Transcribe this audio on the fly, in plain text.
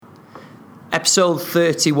Episode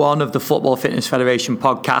 31 of the Football Fitness Federation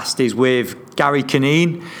podcast is with Gary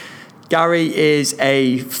Cuneen. Gary is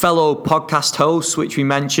a fellow podcast host, which we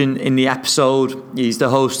mentioned in the episode. He's the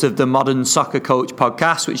host of the Modern Soccer Coach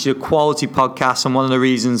podcast, which is a quality podcast and one of the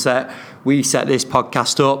reasons that we set this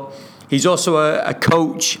podcast up. He's also a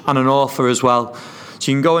coach and an author as well.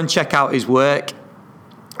 So you can go and check out his work.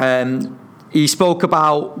 He spoke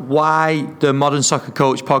about why the Modern Soccer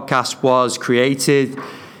Coach podcast was created,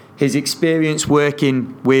 his experience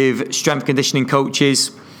working with strength conditioning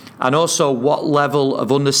coaches, and also what level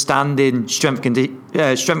of understanding strength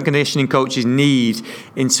conditioning coaches need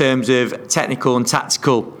in terms of technical and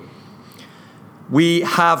tactical. We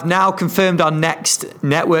have now confirmed our next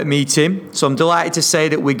network meeting, so I'm delighted to say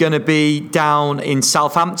that we're going to be down in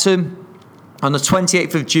Southampton on the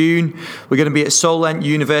 28th of June. We're going to be at Solent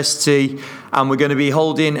University, and we're going to be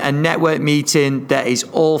holding a network meeting that is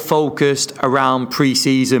all focused around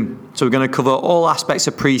pre-season. So we're going to cover all aspects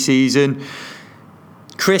of pre-season.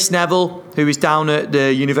 Chris Neville, who is down at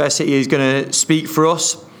the university, is going to speak for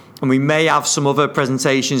us, and we may have some other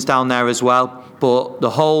presentations down there as well. But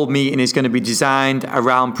the whole meeting is going to be designed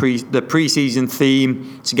around the pre-season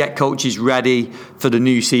theme to get coaches ready for the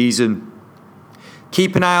new season.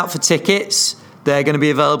 Keep an eye out for tickets. They're going to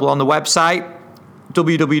be available on the website,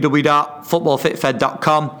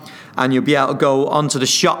 www.footballfitfed.com, and you'll be able to go onto the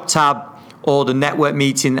shop tab or the network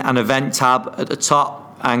meeting and event tab at the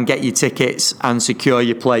top and get your tickets and secure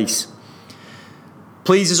your place.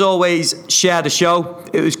 Please, as always, share the show.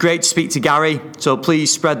 It was great to speak to Gary, so please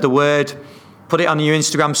spread the word. Put it on your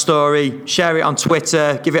Instagram story, share it on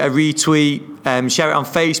Twitter, give it a retweet, share it on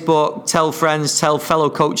Facebook, tell friends, tell fellow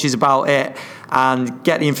coaches about it, and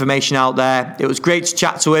get the information out there. It was great to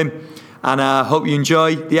chat to him, and I hope you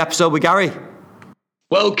enjoy the episode with Gary.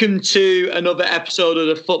 Welcome to another episode of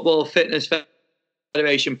the Football Fitness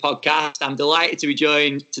Federation podcast. I'm delighted to be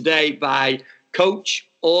joined today by coach,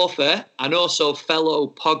 author, and also fellow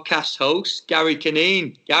podcast host, Gary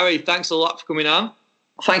Cuneen. Gary, thanks a lot for coming on.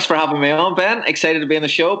 Thanks for having me on, Ben. Excited to be on the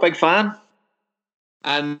show. Big fan.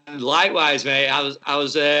 And likewise, mate. I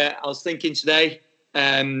was thinking today,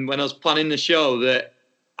 when I was planning the show, that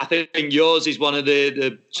I think yours is one of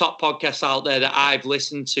the top podcasts out there that I've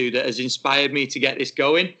listened to that has inspired me to get this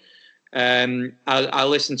going. I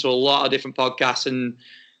listen to a lot of different podcasts, and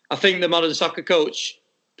I think the Modern Soccer Coach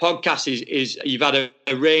podcast is you've had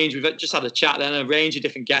a range. We've just had a chat then, a range of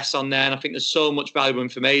different guests on there, and I think there's so much valuable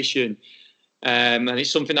information. And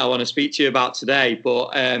it's something I want to speak to you about today.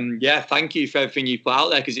 But thank you for everything you put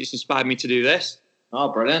out there, because it's inspired me to do this.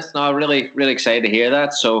 Oh, brilliant. No, really, really excited to hear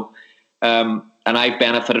that. So, and I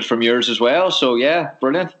benefited from yours as well. So, yeah,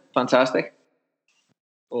 brilliant. Fantastic.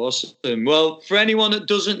 Awesome. Well, for anyone that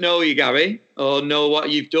doesn't know you, Gary, or know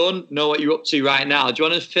what you've done, know what you're up to right now, do you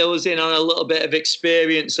want to fill us in on a little bit of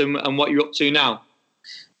experience and what you're up to now?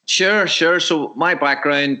 Sure. So my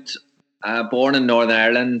background, born in Northern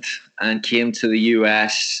Ireland and came to the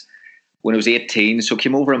US when I was 18. So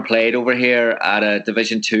came over and played over here at a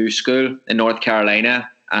Division 2 school in North Carolina,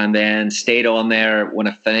 and then stayed on there when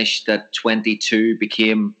I finished at 22,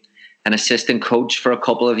 became an assistant coach for a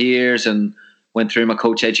couple of years and went through my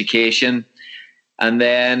coach education. And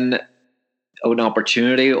then an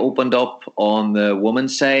opportunity opened up on the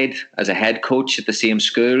women's side as a head coach at the same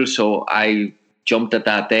school. So I jumped at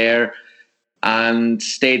that there and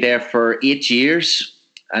stayed there for 8 years,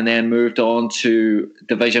 and then moved on to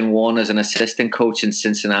Division 1 as an assistant coach in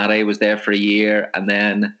Cincinnati. Was there for a year, and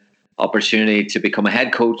then opportunity to become a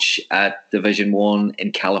head coach at Division 1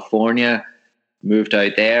 in California. Moved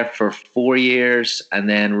out there for 4 years, and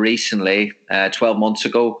then recently, 12 months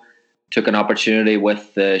ago, took an opportunity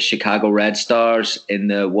with the Chicago Red Stars in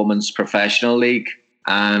the Women's Professional League,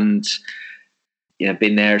 and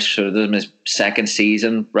been there sort of my second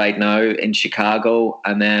season right now in Chicago.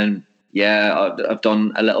 And then I've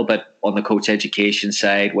done a little bit on the coach education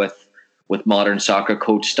side with Modern Soccer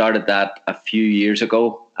Coach. Started that a few years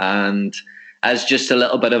ago, and as just a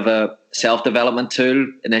little bit of a self-development tool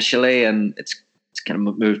initially, and it's kind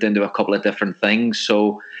of moved into a couple of different things.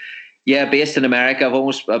 So based in America.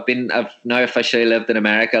 I've now officially lived in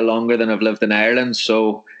America longer than I've lived in Ireland.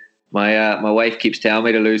 So my wife keeps telling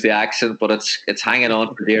me to lose the accent, but it's hanging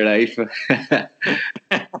on for dear life.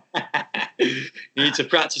 You need to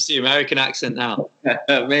practice the American accent now.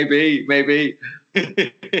 Maybe.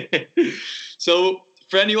 So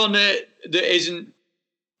for anyone that isn't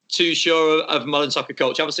too sure of Modern Soccer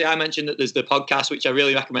Coach, obviously I mentioned that there's the podcast, which I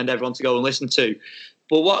really recommend everyone to go and listen to.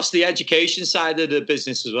 But what's the education side of the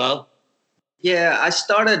business as well? Yeah,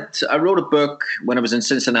 I wrote a book when I was in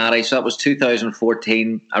Cincinnati. So that was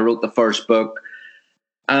 2014. I wrote the first book.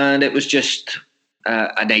 And it was just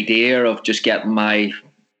an idea of just getting my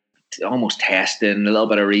almost testing, a little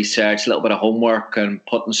bit of research, a little bit of homework, and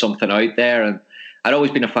putting something out there. And I'd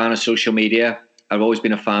always been a fan of social media. I've always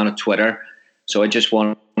been a fan of Twitter. So I just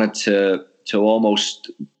wanted to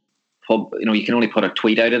almost put, you can only put a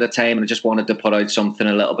tweet out at a time, and I just wanted to put out something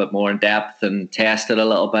a little bit more in depth and test it a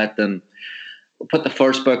little bit. And put the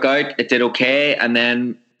first book out. It did okay, and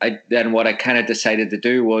then what I kind of decided to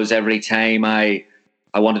do was every time I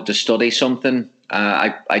wanted to study something,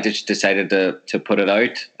 I just decided to put it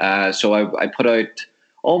out. So I put out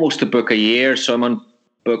almost a book a year. So I'm on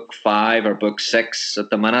book 5 or book 6 at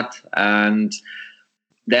the minute. And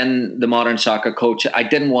then the Modern Soccer Coach. I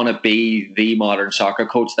didn't want to be the Modern Soccer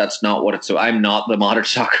Coach. That's not what it's. So I'm not the Modern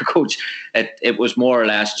Soccer Coach. It was more or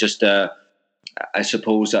less just a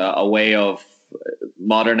way of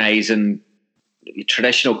modernizing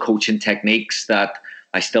traditional coaching techniques that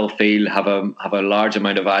I still feel have a large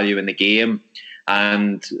amount of value in the game,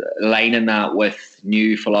 and aligning that with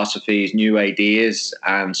new philosophies, new ideas,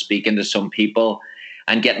 and speaking to some people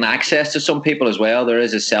and getting access to some people as well. There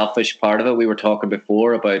is a selfish part of it. We were talking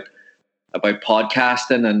before about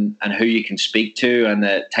podcasting and who you can speak to, and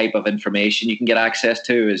the type of information you can get access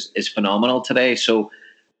to is phenomenal today. So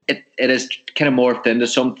it is kind of morphed into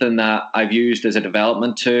something that I've used as a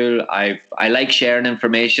development tool. I like sharing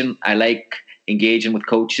information. I like engaging with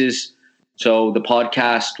coaches. So the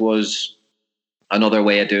podcast was another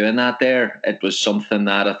way of doing that there. It was something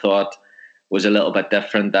that I thought was a little bit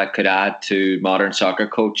different that could add to Modern Soccer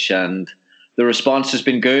Coach, and the response has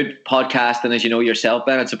been good. Podcasting, as you know yourself,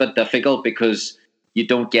 Ben, it's a bit difficult because you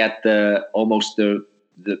don't get the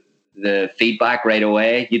feedback right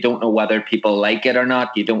away. You don't know whether people like it or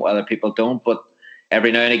not. You don't know whether people don't, but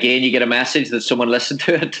every now and again you get a message that someone listened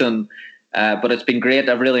to it, and but it's been great.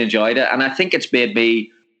 I've really enjoyed it, and I think it's made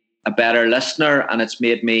me a better listener, and it's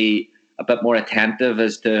made me a bit more attentive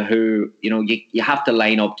as to who, you have to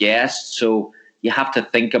line up guests. So you have to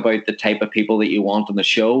think about the type of people that you want on the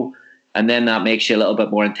show. And then that makes you a little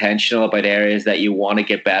bit more intentional about areas that you want to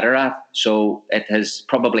get better at. So it has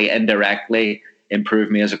probably indirectly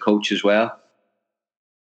improved me as a coach as well.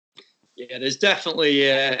 Yeah, there's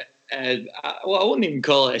definitely, I wouldn't even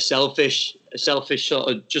call it a selfish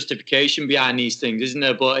sort of justification behind these things, isn't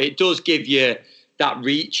there? But it does give you that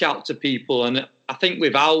reach out to people. And I think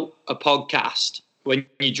without a podcast, when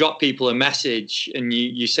you drop people a message and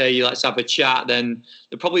you say, let's have a chat, then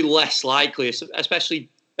they're probably less likely, especially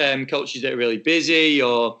coaches that are really busy,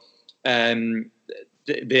 or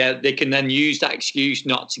they can then use that excuse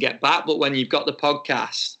not to get back. But when you've got the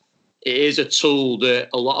podcast, it is a tool that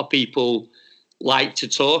a lot of people like to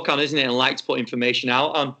talk on, isn't it? And like to put information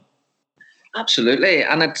out on. Absolutely.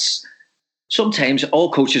 And it's sometimes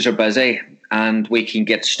all coaches are busy, and we can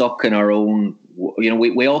get stuck in our own,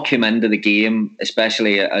 we all came into the game,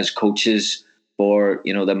 especially as coaches, for,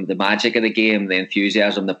 the magic of the game, the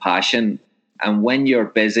enthusiasm, the passion. And when you're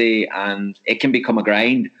busy, and it can become a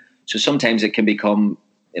grind. So sometimes it can become,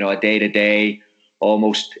 a day-to-day,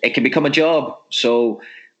 almost, it can become a job. So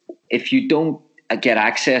if you don't get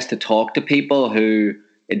access to talk to people who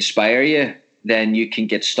inspire you, then you can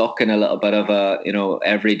get stuck in a little bit of a,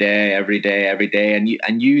 every day.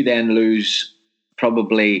 And you then lose,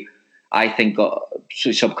 probably, I think,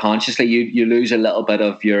 subconsciously, you lose a little bit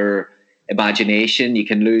of your imagination. You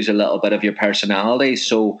can lose a little bit of your personality.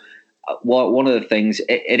 So one of the things,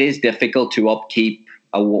 it is difficult to upkeep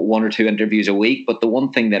 1 or 2 interviews a week. But the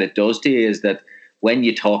one thing that it does to you is that when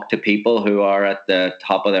you talk to people who are at the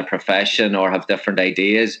top of their profession or have different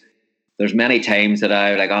ideas, there's many times that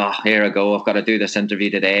I'm like, oh, here I go, I've got to do this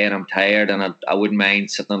interview today, and I'm tired, and I wouldn't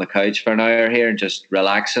mind sitting on the couch for an hour here and just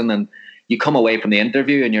relaxing. And you come away from the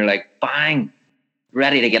interview and you're like, bang,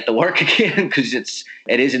 ready to get to work again, because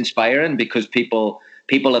it is inspiring, because people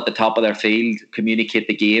at the top of their field communicate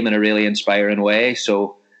the game in a really inspiring way.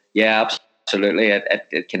 So yeah, absolutely,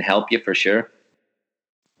 it can help you for sure.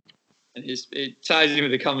 And it ties in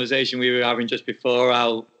with the conversation we were having just before,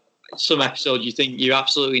 how some episodes you think you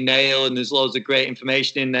absolutely nail and there's loads of great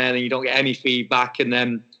information in there and you don't get any feedback, and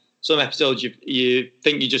then some episodes you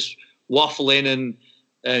think you just waffling and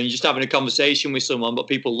you're just having a conversation with someone, but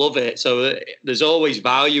people love it. So there's always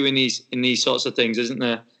value in these sorts of things, isn't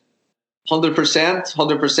there?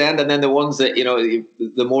 100%. And then the ones that,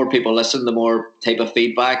 the more people listen, the more type of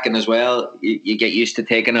feedback, and as well, you get used to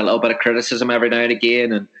taking a little bit of criticism every now and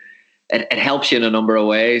again, and it helps you in a number of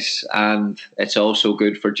ways. And it's also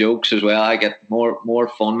good for jokes as well. I get more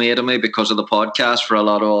fun made of me because of the podcast for a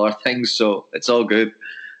lot of other things, so it's all good.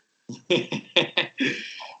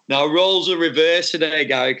 Now, roles are reversed today,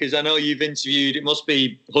 Gary, because I know you've interviewed, it must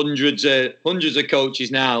be hundreds of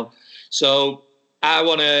coaches now. So I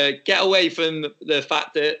want to get away from the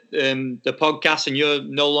fact that the podcast and you're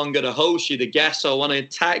no longer the host, you're the guest. So I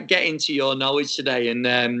want to get into your knowledge today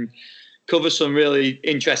and cover some really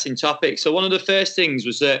interesting topics. So one of the first things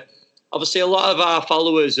was that obviously a lot of our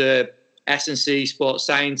followers are S&C sports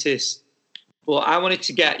scientists, but I wanted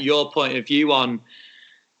to get your point of view on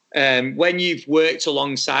when you've worked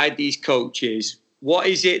alongside these coaches, what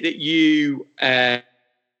is it that you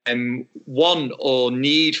want or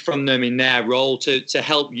need from them in their role to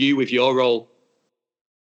help you with your role?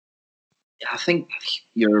 I think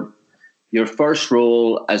your first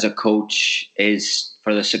role as a coach is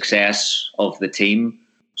for the success of the team.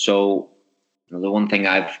 So the one thing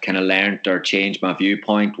I've kind of learned or changed my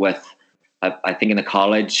viewpoint with, I think in the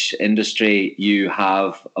college industry, you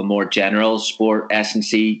have a more general sport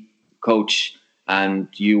S&C coach, and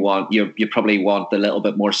you probably want a little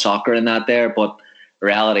bit more soccer in that there. But the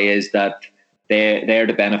reality is that they're there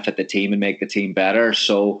to benefit the team and make the team better.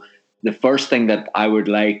 So the first thing that I would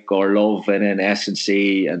like or love in an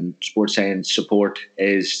S&C and sports science support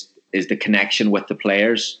is the connection with the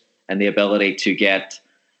players and the ability to get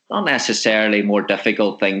not necessarily more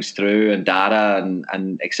difficult things through and data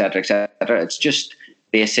and et cetera, et cetera. It's just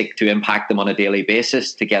basic to impact them on a daily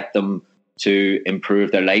basis, to get them to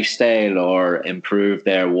improve their lifestyle or improve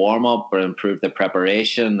their warm-up or improve their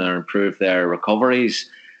preparation or improve their recoveries.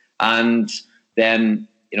 And then,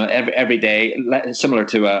 every day, similar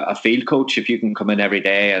to a field coach, if you can come in every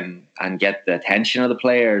day and get the attention of the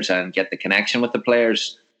players and get the connection with the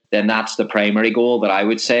players, then that's the primary goal that I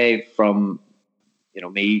would say from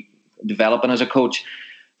me developing as a coach.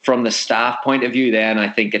 From the staff point of view, then I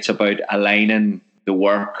think it's about aligning the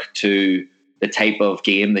work to the type of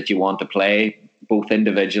game that you want to play, both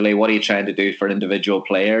individually. What are you trying to do for individual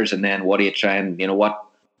players? And then what are you trying,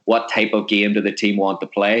 what type of game do the team want to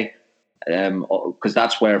play? Because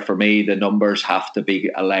that's where, for me, the numbers have to be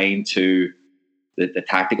aligned to the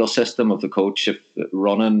tactical system of the coach. If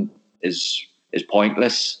running is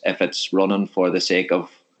pointless, if it's running for the sake of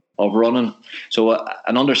running. So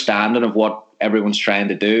an understanding of what everyone's trying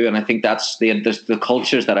to do. And I think that's the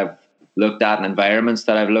cultures that I've looked at and environments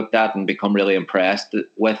that I've looked at and become really impressed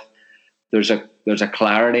with. There's a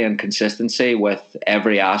clarity and consistency with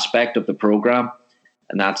every aspect of the program.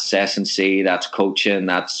 And that's S&C, that's coaching,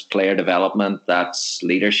 that's player development, that's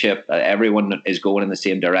leadership. Everyone is going in the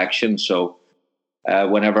same direction. So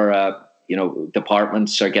whenever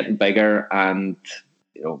departments are getting bigger and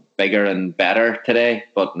bigger and better today,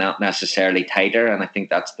 but not necessarily tighter. And I think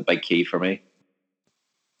that's the big key for me.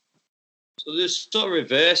 So there's sort of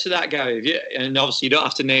reverse of that, Gary. And obviously you don't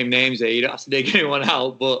have to name names there. You don't have to dig anyone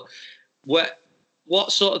out. But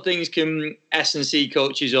what sort of things can S&C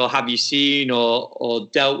coaches, or have you seen or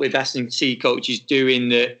dealt with S&C coaches doing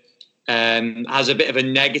that has a bit of a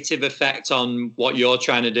negative effect on what you're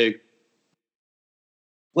trying to do?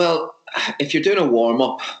 Well, if you're doing a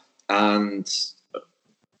warm-up and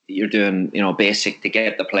you're doing, basic to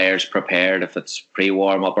get the players prepared, if it's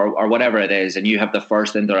pre-warm-up or whatever it is, and you have the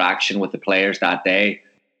first interaction with the players that day,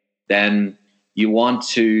 then you want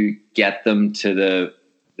to get them to the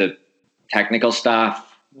technical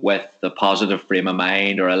staff with the positive frame of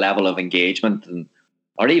mind or a level of engagement,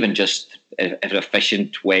 or even just an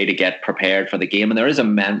efficient way to get prepared for the game. And there is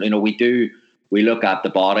we look at the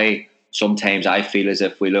body. Sometimes I feel as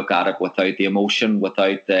if we look at it without the emotion,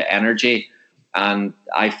 without the energy. And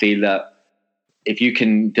I feel that if you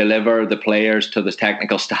can deliver the players to the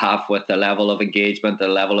technical staff with a level of engagement, a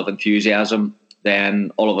level of enthusiasm,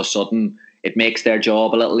 then all of a sudden it makes their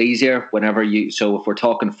job a little easier. So if we're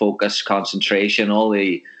talking focus, concentration, all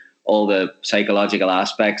the psychological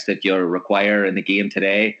aspects that you require in the game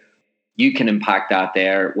today, you can impact that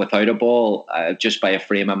there without a ball, just by a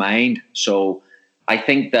frame of mind. So I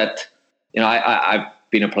think that, I've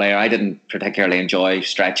been a player. I didn't particularly enjoy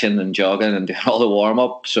stretching and jogging and doing all the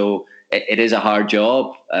warm-up. So it is a hard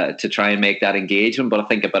job to try and make that engagement. But I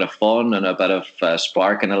think a bit of fun and a bit of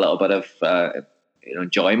spark and a little bit of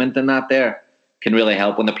enjoyment in that there can really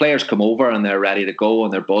help. When the players come over and they're ready to go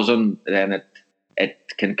and they're buzzing, then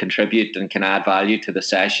it can contribute and can add value to the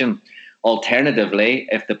session. Alternatively,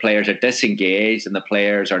 if the players are disengaged and the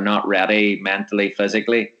players are not ready mentally,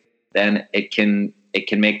 physically, then it can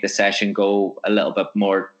make the session go a little bit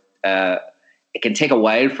more. It can take a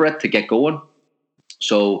while for it to get going.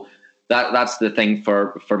 So that's the thing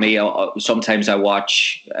for me. Sometimes I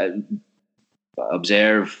watch,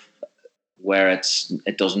 observe where it's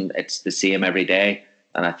the same every day,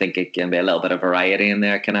 and I think it can be a little bit of variety in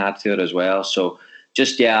there can add to it as well. So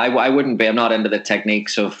I wouldn't be. I'm not into the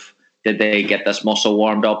techniques of did they get this muscle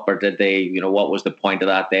warmed up or did they, what was the point of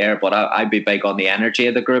that there? But I'd be big on the energy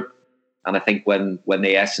of the group, and I think when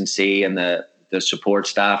the S&C and the support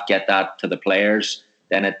staff get that to the players,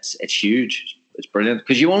 then it's huge. It's brilliant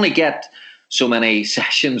because you only get so many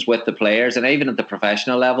sessions with the players, and even at the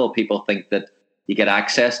professional level, people think that you get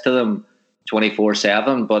access to them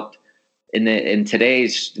 24/7. But in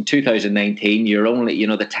 2019, you're only,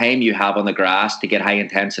 the time you have on the grass to get high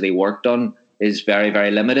intensity work done is very,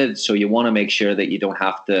 very limited. So you want to make sure that you don't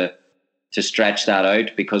have to stretch that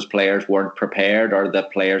out because players weren't prepared or the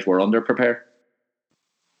players were underprepared.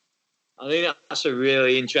 I think that's a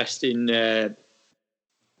really interesting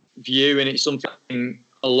view, and it's something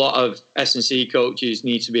a lot of S&C coaches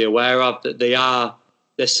need to be aware of, that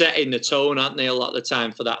they're setting the tone, aren't they, a lot of the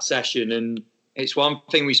time for that session. And it's one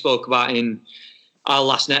thing we spoke about in our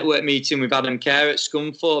last network meeting with Adam Kerr at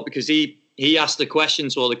Scunthorpe, because he asked the question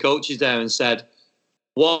to all the coaches there and said,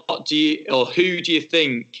 who do you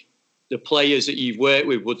think the players that you've worked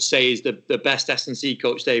with would say is the best S&C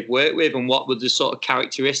coach they've worked with, and what would the sort of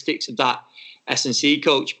characteristics of that S&C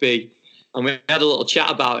coach be? And we had a little chat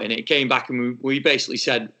about it, and it came back, and we basically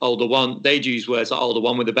said, they'd use words like, the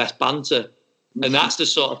one with the best banter. Mm-hmm. And that's the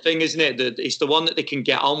sort of thing, isn't it? That it's the one that they can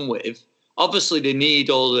get on with. Obviously, they need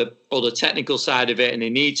all the technical side of it, and they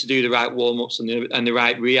need to do the right warm-ups and the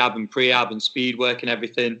right rehab and prehab and speed work and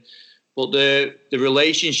everything. But the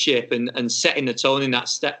relationship and setting the tone in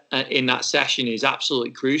that session is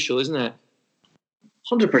absolutely crucial, isn't it?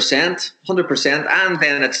 100%. And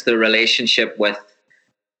then it's the relationship with,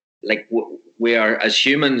 like, we are, as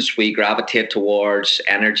humans, we gravitate towards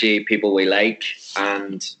energy, people we like,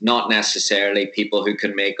 and not necessarily people who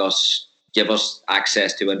can give us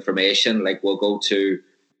access to information. Like, we'll go to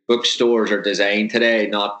bookstores are designed today,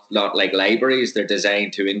 not like libraries. They're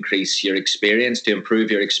designed to increase your experience, to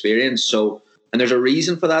improve your experience. So, and there's a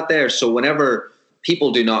reason for that there. So whenever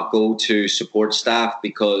people do not go to support staff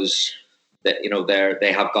because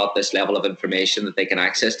they have got this level of information that they can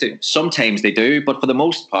access to, sometimes they do, but for the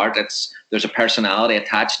most part, there's a personality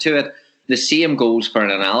attached to it. The same goes for an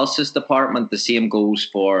analysis department. The same goes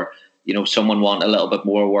for, someone wanting a little bit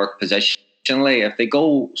more work positionally. If they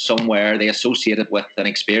go somewhere, they associate it with an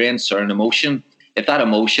experience or an emotion. If that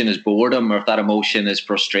emotion is boredom or if that emotion is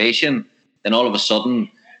frustration, then all of a sudden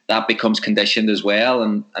that becomes conditioned as well.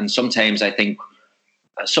 And sometimes I think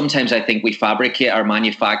we fabricate or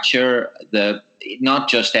manufacture not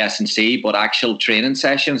just S&C but actual training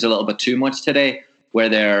sessions a little bit too much today, where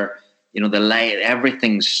they're, the light,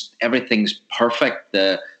 everything's perfect.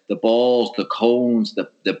 The balls, the cones,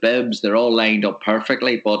 the bibs, they're all lined up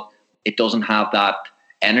perfectly, but it doesn't have that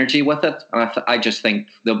energy with it. And I just think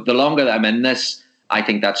the longer that I'm in this, I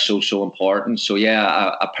think that's so important. So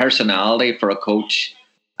yeah, a personality for a coach,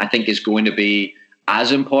 I think, is going to be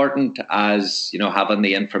as important as, having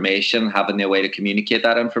the information, having the way to communicate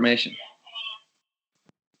that information.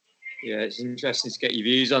 Yeah, it's interesting to get your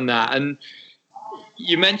views on that. And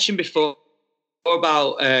you mentioned before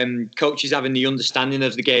about coaches having the understanding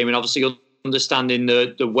of the game, and obviously understanding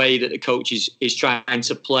the way that the coach is trying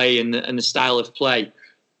to play and the style of play.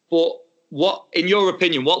 But what, in your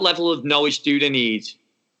opinion, what level of knowledge do they need?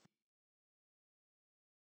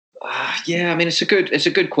 Yeah, I mean, it's a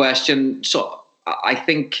good question. So I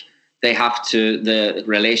think the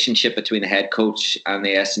relationship between the head coach and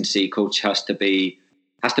the S&C coach has to be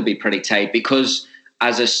pretty tight, because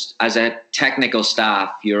as a technical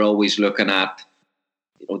staff, you're always looking at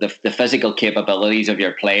the physical capabilities of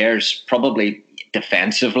your players, probably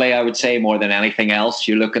defensively, I would say, more than anything else.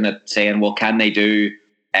 You're looking at saying, well, can they do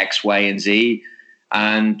X, Y, and Z?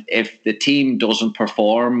 And if the team doesn't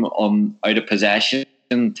perform out of possession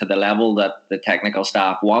to the level that the technical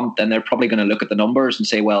staff want, then they're probably going to look at the numbers and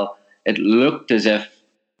say, well, it looked as if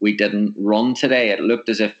we didn't run today. It looked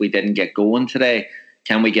as if we didn't get going today.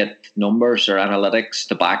 Can we get numbers or analytics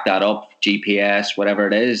to back that up, GPS, whatever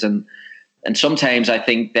it is? And sometimes I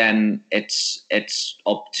think then it's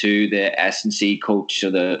up to the S&C coach or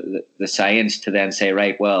the science to then say,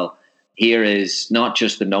 right, well, here is not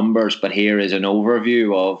just the numbers, but here is an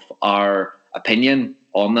overview of our opinion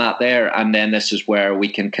on that there. And then this is where we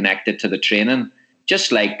can connect it to the training.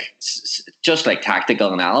 Just like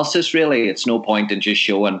tactical analysis, really. It's no point in just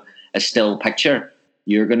showing a still picture.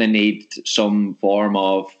 You're going to need some form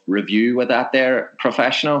of review with that there,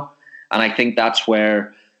 professional. And I think that's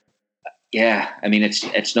where, yeah, I mean,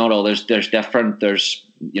 it's not all. There's different. There's,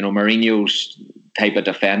 Mourinho's type of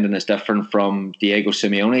defending is different from Diego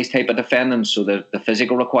Simeone's type of defending. So the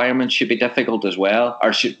physical requirements should be difficult as well,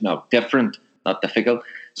 or different, not difficult.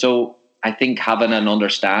 So I think having an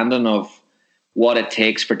understanding of what it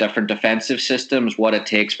takes for different defensive systems, what it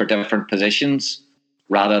takes for different positions,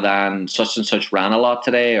 rather than such and such ran a lot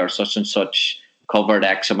today or such and such covered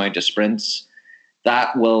X amount of sprints.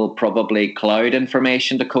 That will probably cloud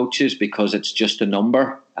information to coaches because it's just a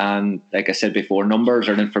number. And like I said before, numbers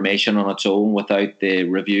are information on its own without the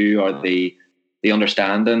review or the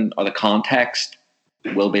understanding or the context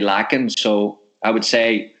will be lacking. So I would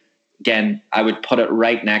say, again, I would put it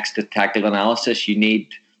right next to tactical analysis. You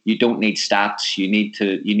don't need stats. You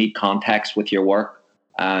need context with your work.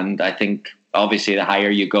 And I think obviously the higher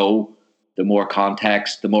you go, the more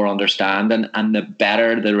context, the more understanding, and the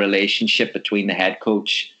better the relationship between the head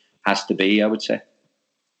coach has to be, I would say.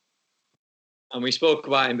 And we spoke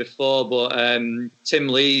about him before, but Tim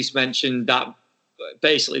Lees mentioned that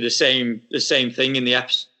basically the same thing in the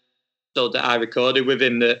episode that I recorded with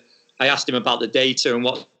him, that I asked him about the data and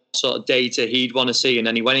what sort of data he'd want to see, and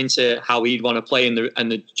then he went into how he'd want to play and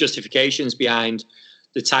the justifications behind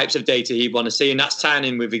the types of data he'd want to see. And that's tying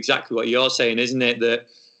in with exactly what you're saying, isn't it? That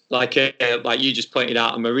like you just pointed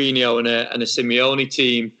out, a Mourinho and a Simeone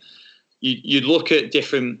team, you'd look at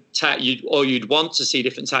different you'd want to see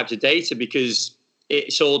different types of data because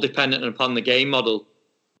it's all dependent upon the game model.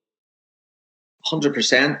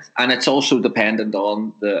 100%, and it's also dependent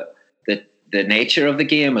on the nature of the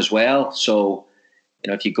game as well. So,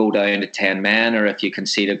 if you go down to 10 men, or if you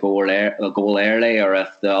concede a goal early, or if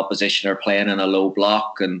the opposition are playing in a low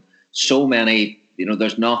block, and so many,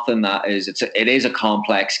 there's nothing that is. It is a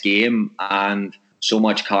complex game, and so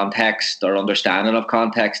much context or understanding of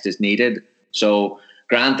context is needed. So,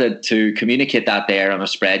 granted, to communicate that there on a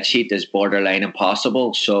spreadsheet is borderline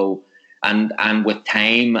impossible. So, and with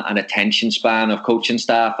time and attention span of coaching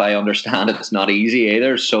staff, I understand it's not easy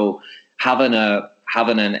either. So, having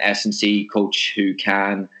an S&C coach who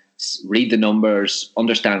can read the numbers,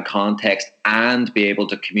 understand context, and be able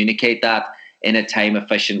to communicate that in a time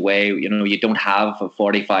efficient way. You don't have a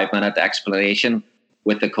 45-minute explanation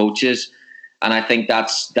with the coaches. And I think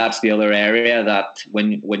that's the other area that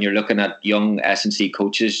when you're looking at young S&C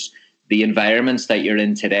coaches, the environments that you're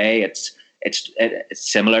in today, it's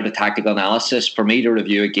similar to tactical analysis. For me to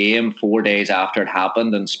review a game 4 days after it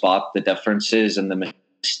happened and spot the differences and the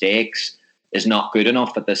mistakes is not good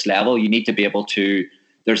enough at this level. You need to be able to,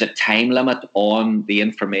 there's a time limit on the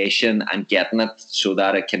information and getting it so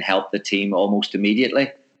that it can help the team almost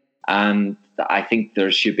immediately. And I think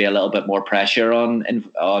there should be a little bit more pressure on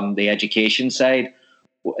the education side,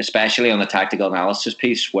 especially on the tactical analysis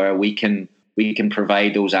piece, where we can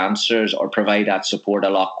provide those answers or provide that support a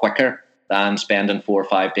lot quicker than spending 4 or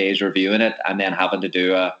 5 days reviewing it and then having to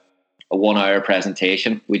do a 1 hour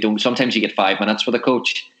presentation. Sometimes you get 5 minutes with a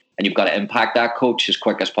coach and you've got to impact that coach as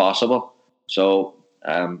quick as possible. So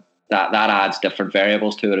that adds different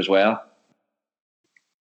variables to it as well.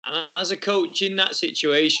 And as a coach in that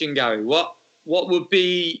situation, Gary, what would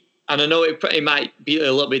be, and I know it might be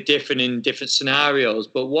a little bit different in different scenarios,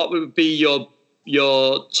 but what would be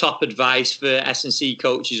your top advice for S&C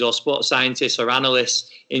coaches or sports scientists or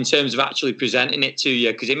analysts in terms of actually presenting it to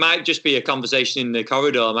you? Because it might just be a conversation in the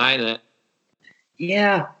corridor, mightn't it?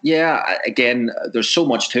 Yeah. Again, there's so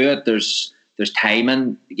much to it. There's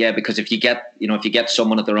timing. Yeah, because if you get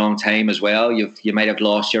someone at the wrong time as well, you might have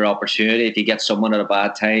lost your opportunity. If you get someone at a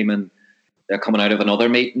bad time and they're coming out of another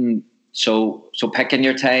meeting, so picking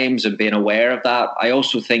your times and being aware of that. I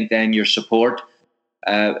also think then your support.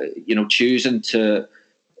 Choosing to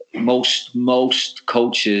most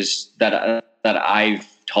coaches that I've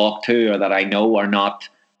talked to or that I know are not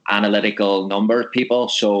analytical number people.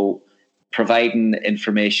 So providing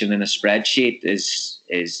information in a spreadsheet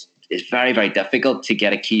is very, very difficult to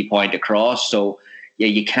get a key point across. So yeah,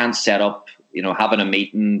 you can't set up, having a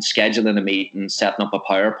meeting, scheduling a meeting, setting up a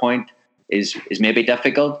PowerPoint is maybe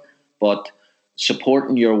difficult, but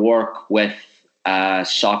supporting your work with a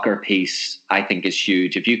soccer piece, I think, is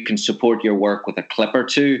huge. If you can support your work with a clip or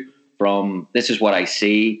two from this is what I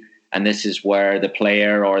see and this is where the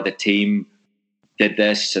player or the team did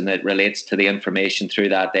this, and it relates to the information through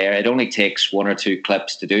that there. It only takes 1 or 2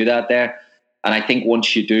 clips to do that there. And I think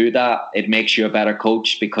once you do that, it makes you a better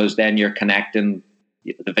coach because then you're connecting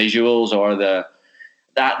the visuals or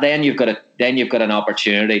then you've got an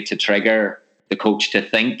opportunity to trigger the coach to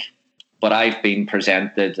think. But I've been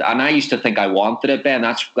presented, and I used to think I wanted it, Ben.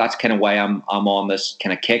 That's kind of why I'm on this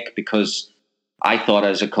kind of kick, because I thought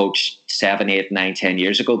as a coach 7, 8, 9, 10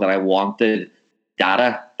 years ago that I wanted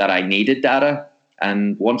data, that I needed data.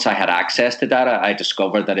 And once I had access to data, I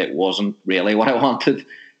discovered that it wasn't really what I wanted.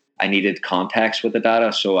 I needed context with the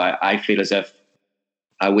data. So I feel as if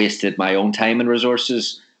I wasted my own time and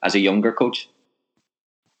resources as a younger coach.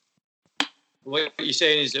 What you're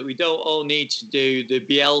saying is that we don't all need to do the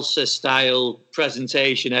Bielsa style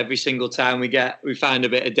presentation every single time we find a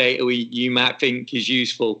bit of data you might think is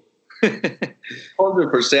useful.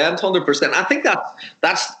 100%. I think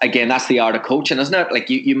that's the art of coaching, isn't it?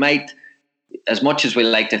 Like you might, as much as we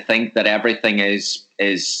like to think that everything is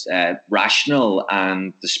rational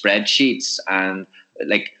and the spreadsheets and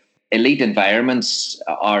like elite environments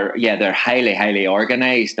they're highly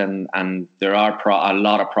organized and there are a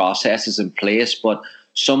lot of processes in place, but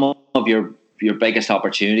some of your biggest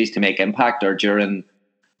opportunities to make impact are during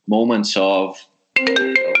moments of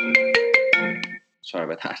sorry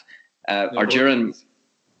about that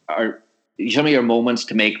some of your moments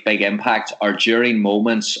to make big impact are during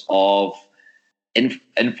moments of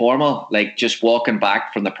informal, like just walking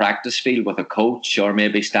back from the practice field with a coach, or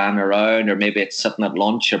maybe standing around, or maybe it's sitting at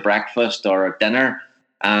lunch or breakfast or at dinner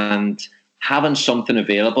and having something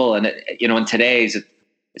available. And in today's,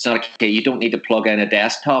 it's not okay. You don't need to plug in a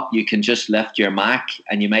desktop. You can just lift your Mac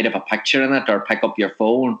and you might have a picture in it or pick up your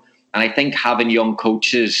phone. And I think having young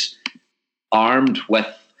coaches armed with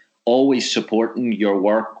always supporting your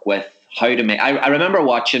work with how to make. I remember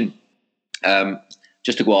watching.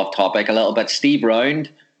 Just to go off topic a little bit, Steve Round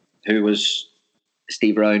was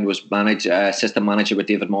assistant manager with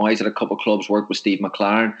David Moyes at a couple of clubs, worked with Steve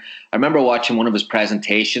McLaren. I remember watching one of his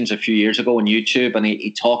presentations a few years ago on YouTube, and he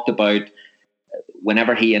talked about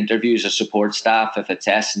whenever he interviews a support staff, if it's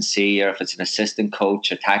S&C or if it's an assistant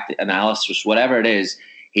coach, a tactic analysis, whatever it is,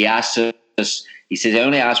 he asks us, he says, I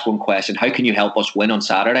only ask one question: how can you help us win on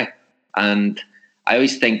Saturday? And I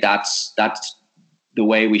always think that's the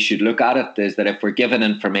way we should look at it, is that if we're given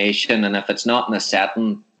information and if it's not in a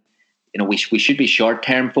setting, we should be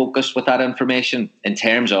short-term focused with that information in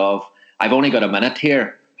terms of, I've only got a minute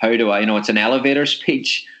here. How do I, it's an elevator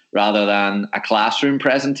speech rather than a classroom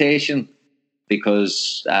presentation,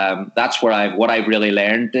 because that's where what I've really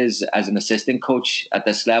learned is, as an assistant coach at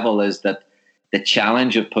this level, is that the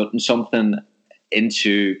challenge of putting something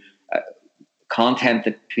into content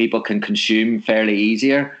that people can consume fairly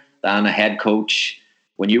easier than a head coach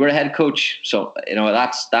when you were a head coach. So,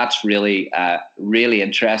 that's really, really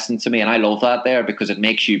interesting to me. And I love that there, because it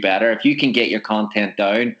makes you better. If you can get your content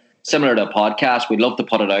down, similar to a podcast, we'd love to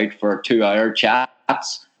put it out for 2-hour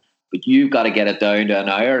chats, but you've got to get it down to an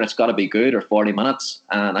hour, and it's got to be good, or 40 minutes.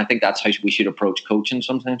 And I think that's how we should approach coaching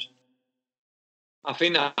sometimes. I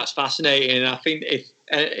think that's fascinating. I think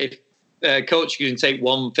if coach can take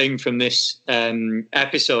one thing from this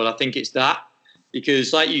episode, I think it's that.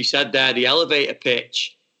 Because like you said there, the elevator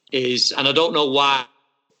pitch is, and I don't know why,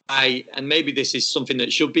 and maybe this is something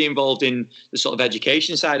that should be involved in the sort of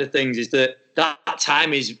education side of things, is that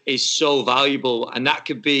time is so valuable, and that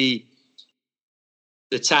could be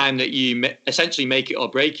the time that you essentially make it or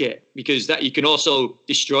break it, because that you can also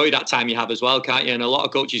destroy that time you have as well, can't you? And a lot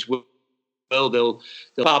of coaches they'll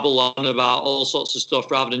babble on about all sorts of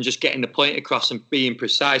stuff rather than just getting the point across and being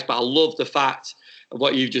precise. But I love the fact of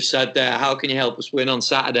what you've just said there. How can you help us win on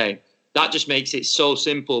Saturday? That just makes it so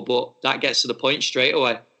simple, but that gets to the point straight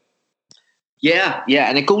away. Yeah,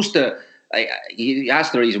 and it goes to, you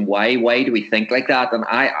asked the reason why. Why do we think like that? And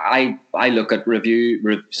I look at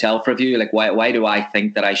self-review, like why do I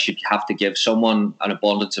think that I should have to give someone an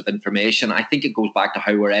abundance of information? I think it goes back to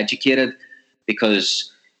how we're educated,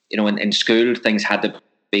 because in school things had to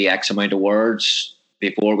be X amount of words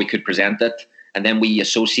before we could present it, and then we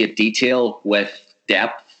associate detail with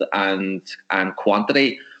depth and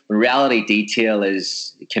quantity. In reality, detail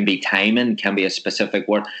can be timing, can be a specific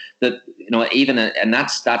word. That even, and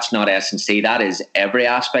that's not S&C. That is every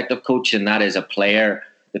aspect of coaching. That is a player.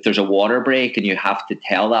 If there's a water break and you have to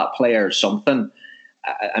tell that player something,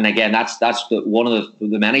 and again, that's one of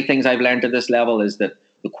the many things I've learned at this level, is that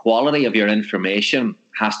the quality of your information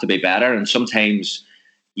has to be better. And sometimes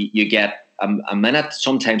you get a minute.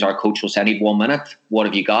 Sometimes our coach will say, I need 1 minute. What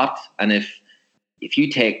have you got? And if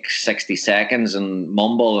you take 60 seconds and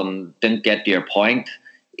mumble and didn't get to your point,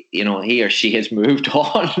 he or she has moved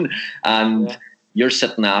on, and you're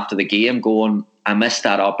sitting after the game going, I missed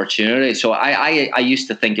that opportunity. So I used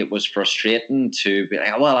to think it was frustrating to be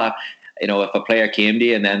like, if a player came to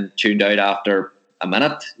you and then tuned out after a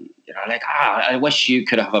minute, I wish you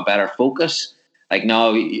could have a better focus. Like,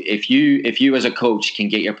 no, if you as a coach can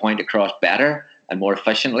get your point across better and more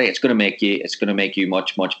efficiently, it's going to make you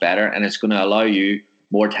much, much better, and it's going to allow you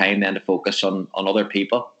more time then to focus on other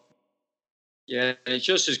people. Yeah, it's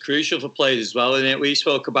just as crucial for players as well, isn't it? We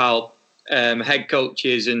spoke about head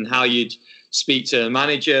coaches and how you'd speak to a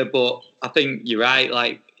manager, but I think you're right.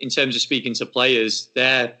 Like, in terms of speaking to players,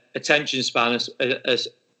 their attention span,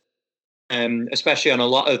 especially on a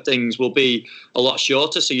lot of things, will be a lot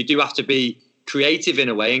shorter. So you do have to be creative in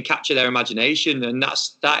a way and capture their imagination. And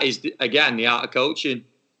that is again the art of coaching.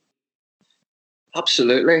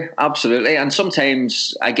 Absolutely. And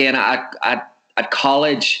sometimes, again, at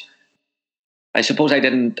college, I suppose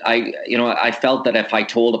I felt that if I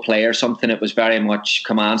told a player something, it was very much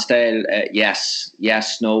command style.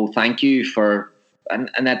 Yes, no, thank you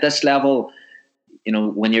and at this level,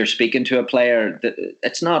 when you're speaking to a player,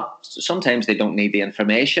 it's not, sometimes they don't need the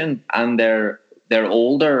information, and they're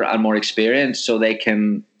older and more experienced, so they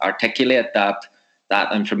can articulate that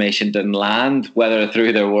information didn't land, whether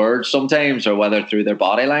through their words sometimes or whether through their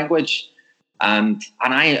body language. And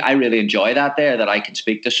I really enjoy that I can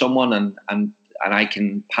speak to someone and I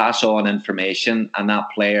can pass on information, and that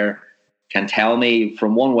player can tell me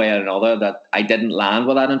from one way or another that I didn't land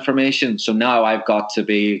with that information. So now I've got to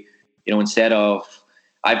be, instead of,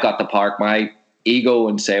 I've got to park my ego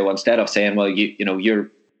and say, well, instead of saying, well,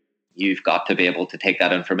 you've got to be able to take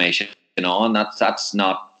that information on. That's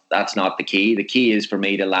not the key. The key is for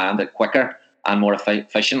me to land it quicker and more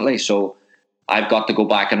efficiently. So I've got to go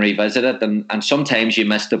back and revisit it. And sometimes you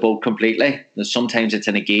miss the boat completely. Sometimes it's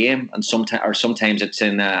in a game, and sometimes it's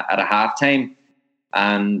at a halftime,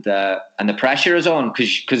 and the pressure is on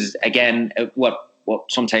because again, what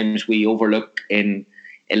sometimes we overlook in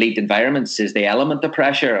elite environments is the element of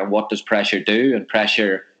pressure, and what does pressure do? And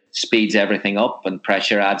pressure speeds everything up, and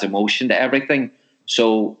pressure adds emotion to everything.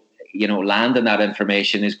 So landing that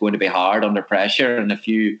information is going to be hard under pressure. And if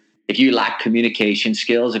you lack communication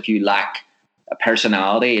skills, if you lack a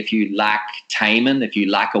personality, if you lack timing, if you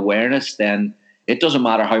lack awareness, then it doesn't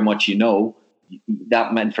matter how much you know.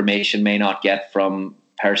 That information may not get from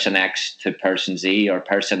person X to person Z, or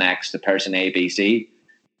person X to person A, B, C.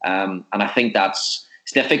 And I think it's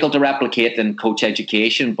difficult to replicate in coach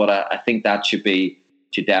education, but I think that should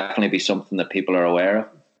definitely be something that people are aware of.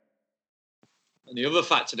 And the other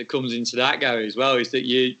factor that comes into that, Gary, as well, is that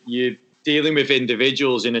you're dealing with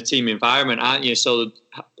individuals in a team environment, aren't you? So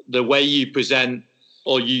the way you present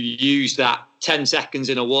or you use that 10 seconds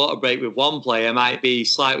in a water break with one player might be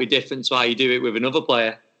slightly different to how you do it with another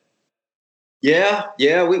player. Yeah.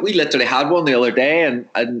 We literally had one the other day,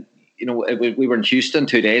 and we were in Houston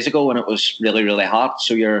 2 days ago, and it was really, really hot.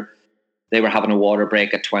 So they were having a water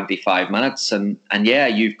break at 25 minutes, and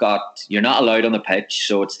you're not allowed on the pitch.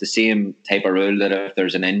 So it's the same type of rule that if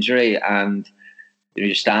there's an injury and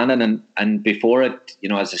you're standing and before it,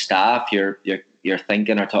 as a staff, you're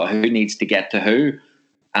thinking or thought, who needs to get to who?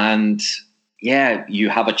 And you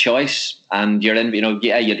have a choice, and you're in,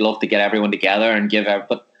 you'd love to get everyone together and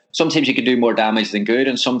but sometimes you can do more damage than good.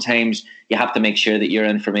 And sometimes you have to make sure that your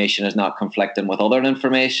information is not conflicting with other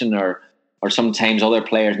information, or sometimes other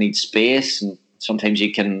players need space, and sometimes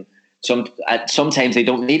sometimes they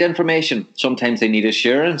don't need information. Sometimes they need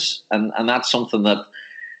assurance. And that's something that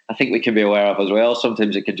I think we can be aware of as well.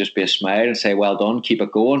 Sometimes it could just be a smile and say, well done, keep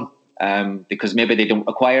it going. Because maybe they don't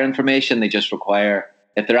require information. They just require,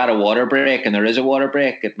 if they're at a water break and there is a water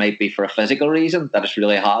break, it might be for a physical reason that it's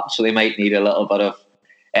really hot. So they might need a little bit of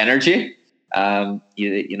energy.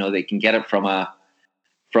 They can get it from a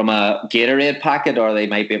Gatorade packet, or they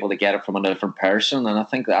might be able to get it from a different person. And I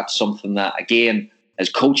think that's something that, again, as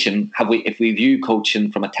coaching, if we view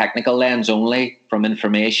coaching from a technical lens only, from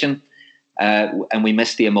information, and we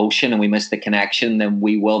miss the emotion and we miss the connection, then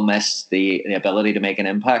we will miss the ability to make an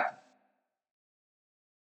impact.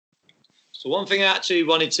 So one thing I actually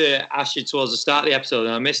wanted to ask you towards the start of the episode,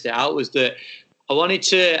 and I missed it out, was that I wanted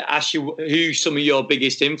to ask you who some of your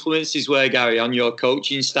biggest influences were, Gary, on your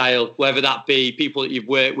coaching style, whether that be people that you've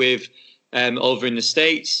worked with over in the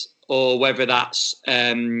States, or whether that's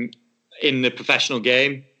in the professional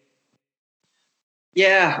game.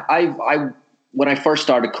 Yeah, I when I first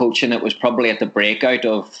started coaching, it was probably at the breakout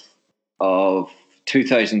of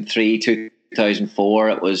 2003, 2004.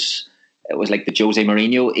 It was like the Jose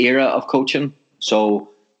Mourinho era of coaching. So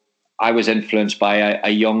I was influenced by a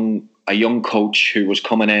young coach who was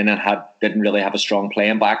coming in and didn't really have a strong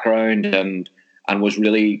playing background, and was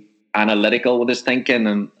really analytical with his thinking,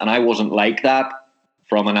 and I wasn't like that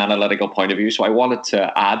from an analytical point of view. So I wanted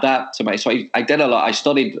to add that to so I did a lot. I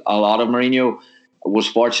studied a lot of Mourinho. I was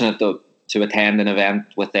fortunate to attend an event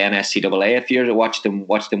with the NSCAA a few years. I watched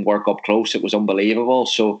him work up close. It was unbelievable.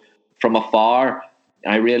 So from afar,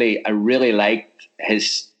 I really liked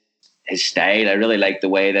his style. I really liked the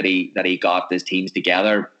way that he got his teams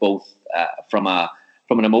together, both from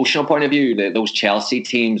an emotional point of view. Those Chelsea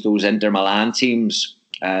teams, those Inter Milan teams,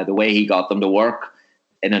 the way he got them to work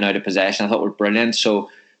in and out of possession, I thought were brilliant. So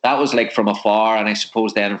that was like from afar, and I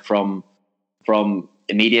suppose then from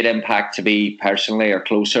immediate impact to be personally or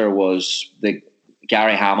closer was the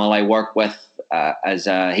Gary Hamill I worked with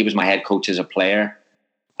he was my head coach as a player,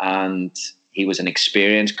 and he was an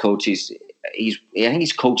experienced coach. I think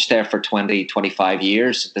he's coached there for 20, 25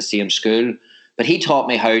 years at the same school. But he taught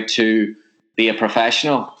me how to be a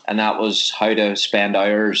professional, and that was how to spend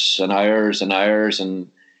hours and hours and hours and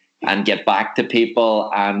get back to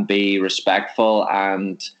people and be respectful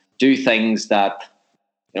and do things that,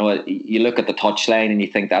 you look at the touchline and you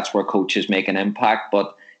think that's where coaches make an impact.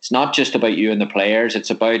 But it's not just about you and the players. It's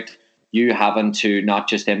about you having to not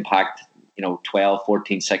just impact, 12,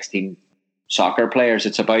 14, 16 soccer players.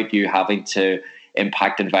 It's about you having to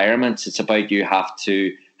impact environments. It's about you have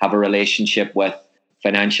to have a relationship with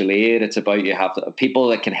financial aid. It's about you have people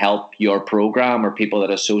that can help your program or people that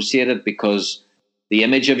associate it, because the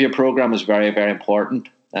image of your program is very, very important.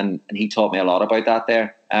 And he taught me a lot about that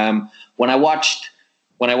there. When I watched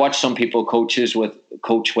some people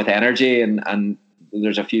coach with energy, and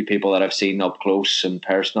there's a few people that I've seen up close and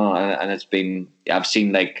personal, and I've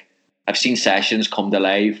seen sessions come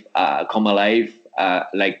alive,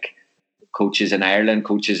 like coaches in Ireland,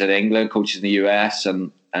 coaches in England, coaches in the US,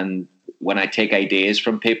 and when I take ideas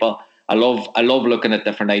from people, I love looking at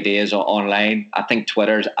different ideas online. I think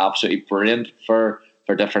Twitter is absolutely brilliant for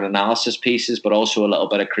different analysis pieces, but also a little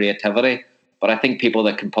bit of creativity. But I think people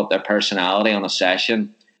that can put their personality on a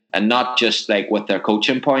session, and not just like with their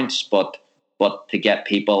coaching points, but to get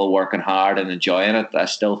people working hard and enjoying it, I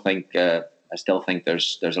still think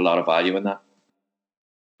there's a lot of value in that.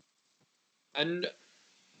 And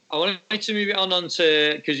I wanted to move it on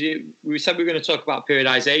to, because we said we were going to talk about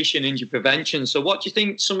periodization, injury prevention. So what do you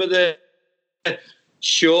think some of the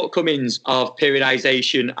shortcomings of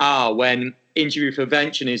periodization are when injury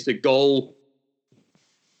prevention is the goal?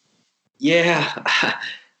 Yeah,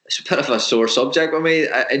 it's a bit of a sore subject with me,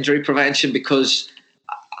 injury prevention, because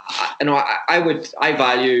I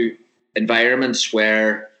value environments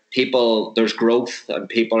where there's growth and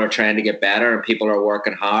people are trying to get better and people are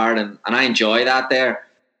working hard, and I enjoy that there.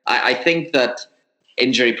 I think that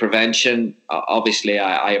injury prevention, obviously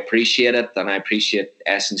I appreciate it, and I appreciate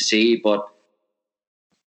S&C, but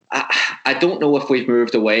I don't know if we've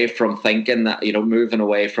moved away from thinking that, moving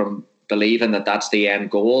away from believing that that's the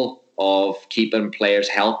end goal of keeping players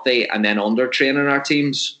healthy and then under training our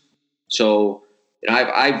teams. So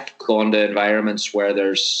I've gone to environments where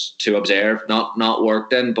there's to observe, not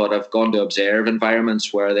worked in, but I've gone to observe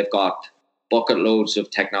environments where they've got bucket loads of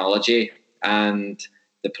technology and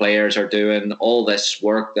the players are doing all this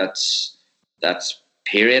work that's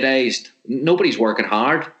periodized. Nobody's working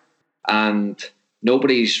hard and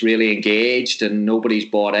nobody's really engaged and nobody's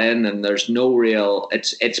bought in, and there's no real,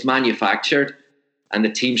 it's manufactured, and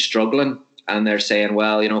the team's struggling, and they're saying,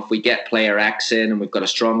 well, if we get player X in and we've got a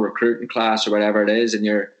strong recruiting class or whatever it is, and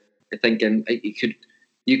you're thinking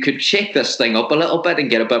you could shake this thing up a little bit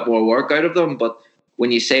and get a bit more work out of them. But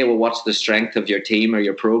when you say, well, what's the strength of your team or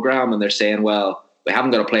your program, and they're saying, well, we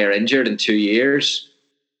haven't got a player injured in 2 years,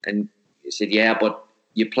 and you said, yeah, but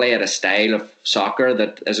you play at a style of soccer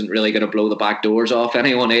that isn't really going to blow the back doors off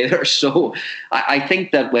anyone either. So I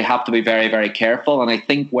think that we have to be very, very careful. And I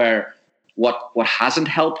think what hasn't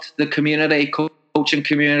helped the community, coaching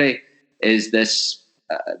community, is this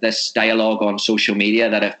dialogue on social media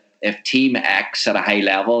that if team X at a high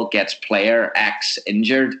level gets player X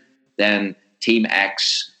injured, then team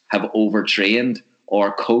X have overtrained,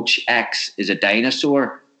 or coach X is a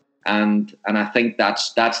dinosaur. And I think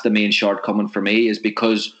that's the main shortcoming for me, is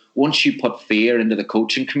because once you put fear into the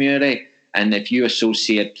coaching community, and if you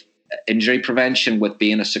associate injury prevention with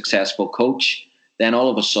being a successful coach, then all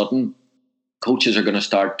of a sudden coaches are going to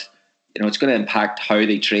start, it's going to impact how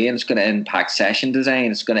they train. It's going to impact session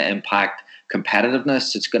design. It's going to impact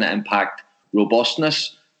competitiveness. It's going to impact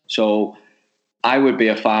robustness. So I would be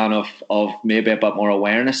a fan of maybe a bit more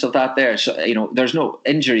awareness of that there. So, there's no,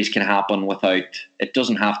 injuries can happen without, it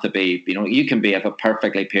doesn't have to be, you can have a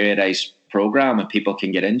perfectly periodized program and people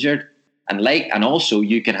can get injured. And also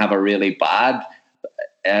you can have a really bad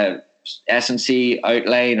S&C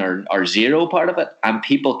outline or zero part of it, and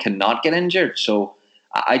people cannot get injured. So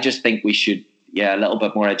I just think we should, a little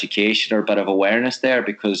bit more education or a bit of awareness there,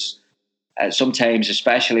 because sometimes,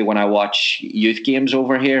 especially when I watch youth games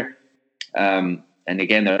over here, and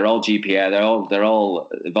again, they're all GPA,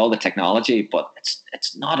 they've all the technology, but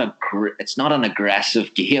it's not an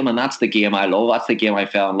aggressive game, and that's the game I love. That's the game I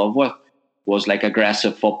fell in love with, was like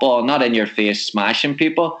aggressive football, not in your face smashing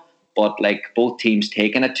people, but like both teams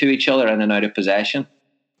taking it to each other in and out of possession.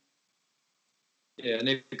 Yeah, and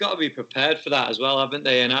they've got to be prepared for that as well, haven't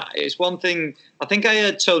they? And it's one thing, I think I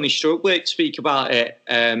heard Tony Strudwick speak about it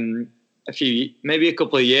maybe a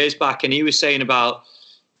couple of years back, and he was saying about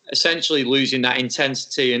essentially losing that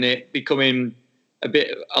intensity and it becoming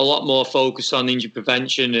a lot more focus on injury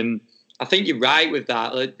prevention. And I think you're right with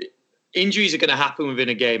that. Like, injuries are going to happen within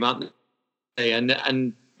a game, aren't they?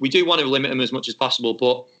 And we do want to limit them as much as possible,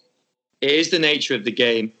 but it is the nature of the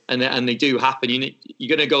game, and they do happen.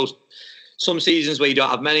 You're going to go some seasons where you don't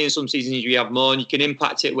have many, and some seasons you have more, and you can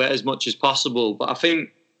impact it as much as possible. But I think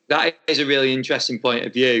that is a really interesting point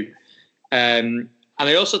of view. And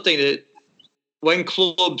I also think that when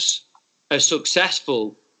clubs are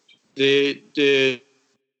successful, the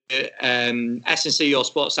S&C or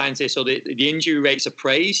sports scientists or the injury rates are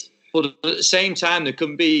praised. But at the same time, there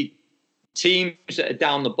can be teams that are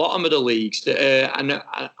down the bottom of the leagues that and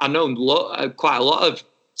I know quite a lot of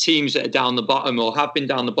teams that are down the bottom or have been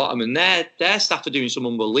down the bottom, and their staff are doing some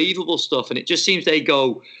unbelievable stuff, and it just seems they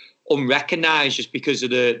go unrecognised just because of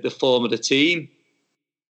the form of the team.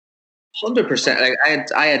 100%.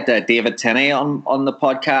 I had David Tenney on the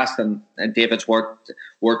podcast, and David's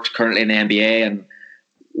worked currently in the NBA and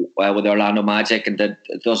with Orlando Magic, and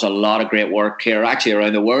does a lot of great work here, actually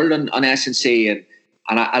around the world on S&C, and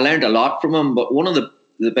I learned a lot from him. But one of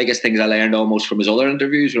the biggest things I learned almost from his other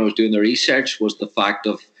interviews when I was doing the research was the fact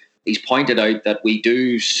of, he's pointed out that we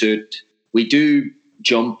do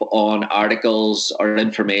jump on articles or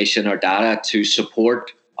information or data to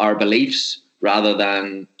support our beliefs rather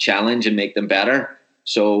than challenge and make them better.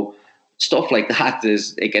 So stuff like that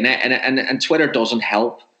is, and Twitter doesn't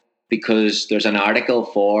help, because there's an article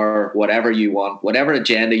for whatever you want, whatever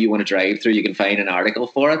agenda you want to drive through, you can find an article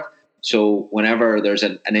for it. So whenever there's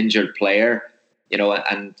an injured player,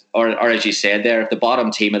 or as you said there, if the bottom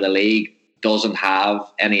team of the league doesn't have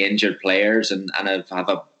any injured players and have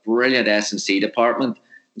a brilliant S&C department,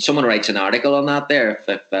 and someone writes an article on that there,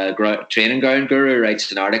 if Training Ground Guru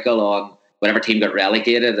writes an article on whatever team got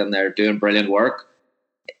relegated and they're doing brilliant work,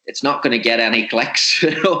 it's not going to get any clicks.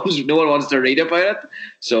 No one wants to read about it.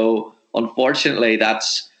 So unfortunately,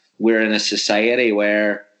 we're in a society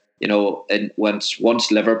where,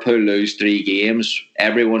 once Liverpool lose 3 games,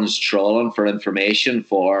 everyone's trawling for information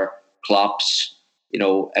for Klopp's,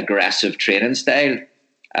 aggressive training style.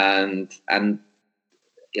 And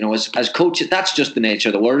as coaches, that's just the nature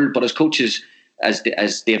of the world. But as coaches,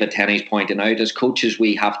 as David Tenney's pointing out, as coaches,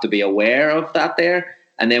 we have to be aware of that there.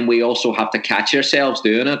 And then we also have to catch ourselves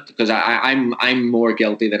doing it, because I'm more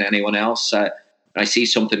guilty than anyone else. I see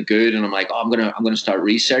something good and I'm like, I'm gonna start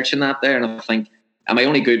researching that there, and I think, am I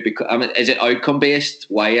only good because is it outcome based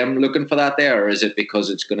why I'm looking for that there, or is it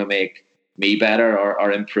because it's going to make me better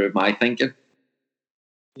or improve my thinking?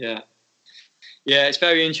 Yeah, it's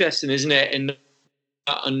very interesting, isn't it? And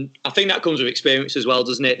I think that comes with experience as well,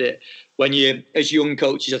 doesn't it? That when you, as young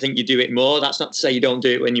coaches, I think you do it more. That's not to say you don't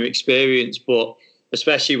do it when you're experienced, but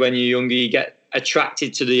especially when you're younger, you get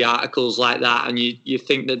attracted to the articles like that, and you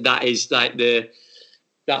think that is like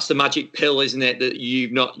that's the magic pill, isn't it? That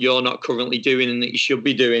you're not currently doing and that you should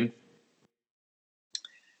be doing.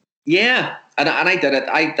 Yeah, and I did it.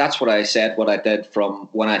 That's what I said. What I did from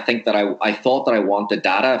when I think that I thought that I wanted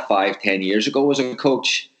data 5-10 years ago as a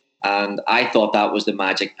coach, and I thought that was the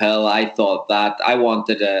magic pill. I thought that I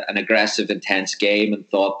wanted an aggressive, intense game, and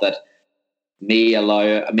thought that me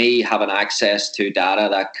having access to data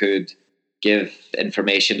that could give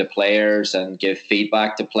information to players and give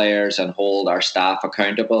feedback to players and hold our staff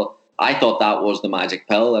accountable. I thought that was the magic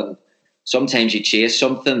pill. And sometimes you chase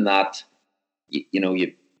something that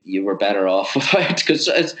you were better off without, because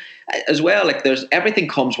as well, like, everything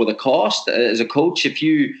comes with a cost. As a coach, if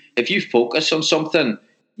you focus on something,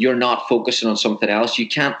 you're not focusing on something else. You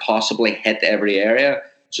can't possibly hit every area.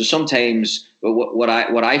 So sometimes what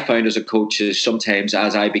I found as a coach is sometimes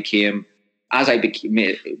as I became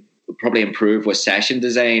probably improve with session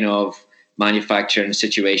design of manufacturing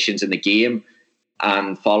situations in the game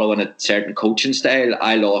and following a certain coaching style,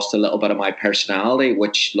 I lost a little bit of my personality,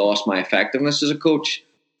 which lost my effectiveness as a coach.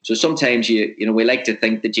 So sometimes we like to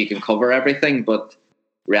think that you can cover everything, but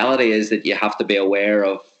reality is that you have to be aware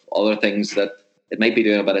of other things that it might be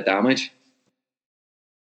doing a bit of damage.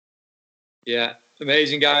 Yeah.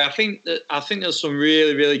 Amazing, Gary. I think there's some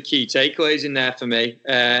really, really key takeaways in there for me,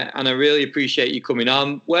 and I really appreciate you coming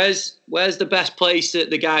on. Where's the best place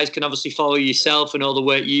that the guys can obviously follow yourself and all the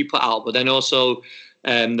work you put out, but then also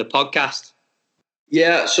the podcast?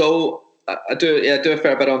 Yeah, so I do a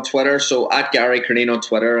fair bit on Twitter. So at Gary Curneen on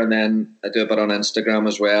Twitter, and then I do a bit on Instagram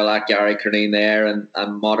as well at Gary Curneen there, and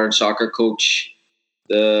Modern Soccer Coach,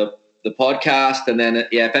 the podcast, and then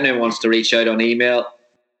if anyone wants to reach out on email.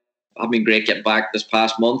 I've been great getting back this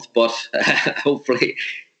past month, but hopefully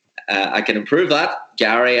I can improve that.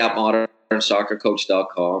 Gary at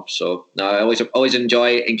modernsoccercoach.com. So no, I always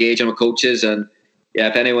enjoy engaging with coaches, and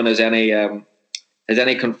if anyone has any has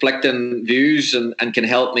any conflicting views and can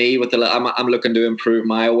help me with I'm looking to improve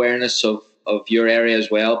my awareness of your area as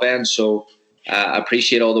well, Ben. So I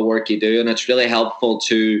appreciate all the work you do, and it's really helpful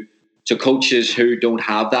to coaches who don't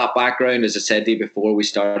have that background. As I said to you before we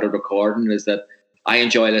started recording, is that I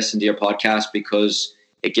enjoy listening to your podcast because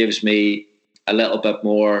it gives me a bit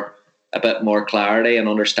more clarity and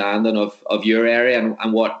understanding of your area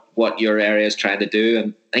and what your area is trying to do.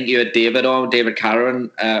 And I think you had David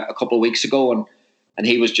Cameron a couple of weeks ago, and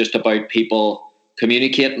he was just about people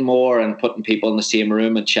communicating more and putting people in the same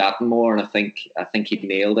room and chatting more. And I think he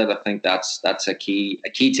nailed it. I think that's a key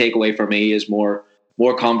takeaway for me is more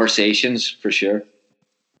conversations for sure.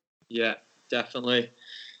 Yeah, definitely.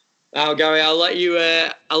 Now, Gary, I'll let you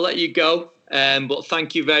go. But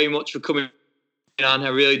thank you very much for coming on. I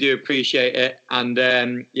really do appreciate it. And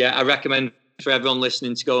I recommend for everyone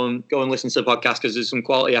listening to go and listen to the podcast because there's some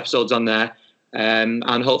quality episodes on there. And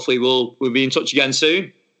hopefully we'll be in touch again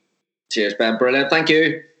soon. Cheers, Ben. Brilliant. Thank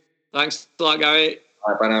you. Thanks a lot, Gary.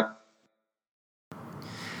 All right, bye now.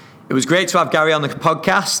 It was great to have Gary on the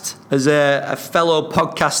podcast. As a fellow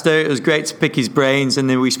podcaster, it was great to pick his brains, and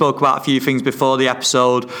then we spoke about a few things before the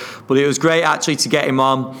episode, but it was great actually to get him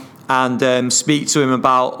on and speak to him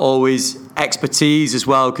about all his expertise as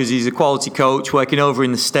well, because he's a quality coach working over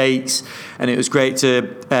in the States, and it was great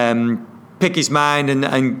to pick his mind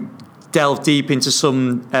and delve deep into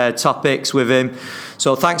some topics with him.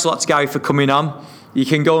 So thanks a lot to Gary for coming on. You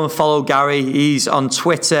can go and follow Gary. He's on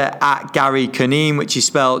Twitter at Gary Cuneen, which is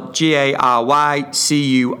spelled GaryCureen.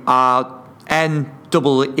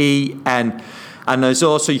 And there's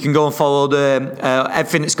also, you can go and follow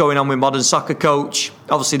everything that's going on with Modern Soccer Coach.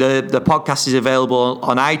 Obviously, the podcast is available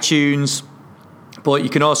on iTunes, but you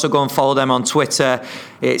can also go and follow them on Twitter.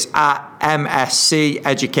 It's at MSC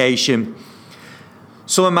Education.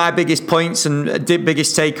 Some of my biggest points and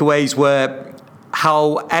biggest takeaways were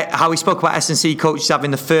how he spoke about S&C coaches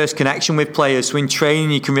having the first connection with players. So in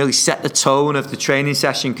training, you can really set the tone of the training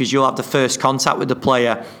session because you'll have the first contact with the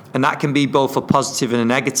player, and that can be both a positive and a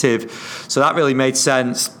negative. So that really made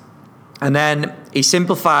sense. And then he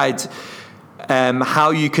simplified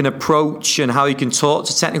how you can approach and how you can talk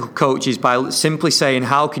to technical coaches by simply saying,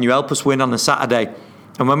 how can you help us win on a Saturday?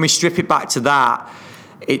 And when we strip it back to that,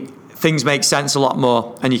 things make sense a lot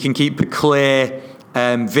more, and you can keep a clear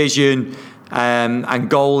vision and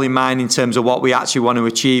goal in mind in terms of what we actually want to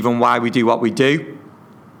achieve and why we do what we do.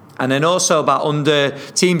 And then also about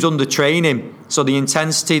teams under training, so the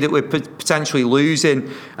intensity that we're potentially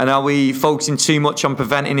losing, and are we focusing too much on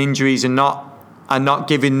preventing injuries and not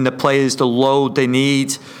giving the players the load they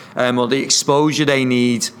need or the exposure they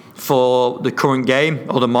need for the current game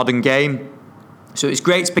or the modern game. So it's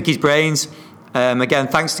great to pick his brains. Again,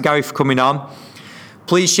 thanks to Gary for coming on.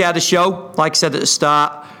 Please share the show, like I said at the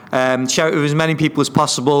start. Share it with as many people as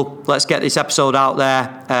possible. Let's get this episode out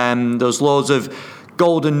there. There's loads of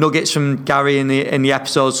golden nuggets from Gary in the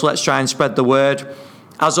episode, so let's try and spread the word.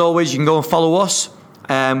 As always, you can go and follow us.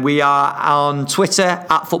 We are on Twitter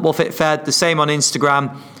at FootballFitFed, the same on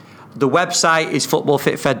Instagram. The website is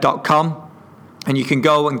footballfitfed.com, and you can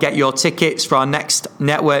go and get your tickets for our next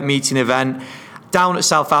network meeting event down at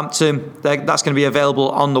Southampton. That's going to be available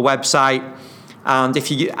on the website. And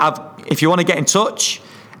if you want to get in touch,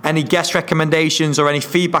 any guest recommendations or any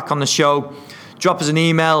feedback on the show, drop us an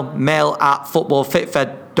email,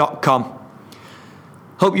 mail@footballfitfed.com.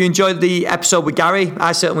 Hope you enjoyed the episode with Gary.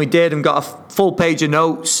 I certainly did, and got a full page of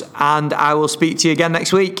notes, and I will speak to you again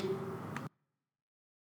next week.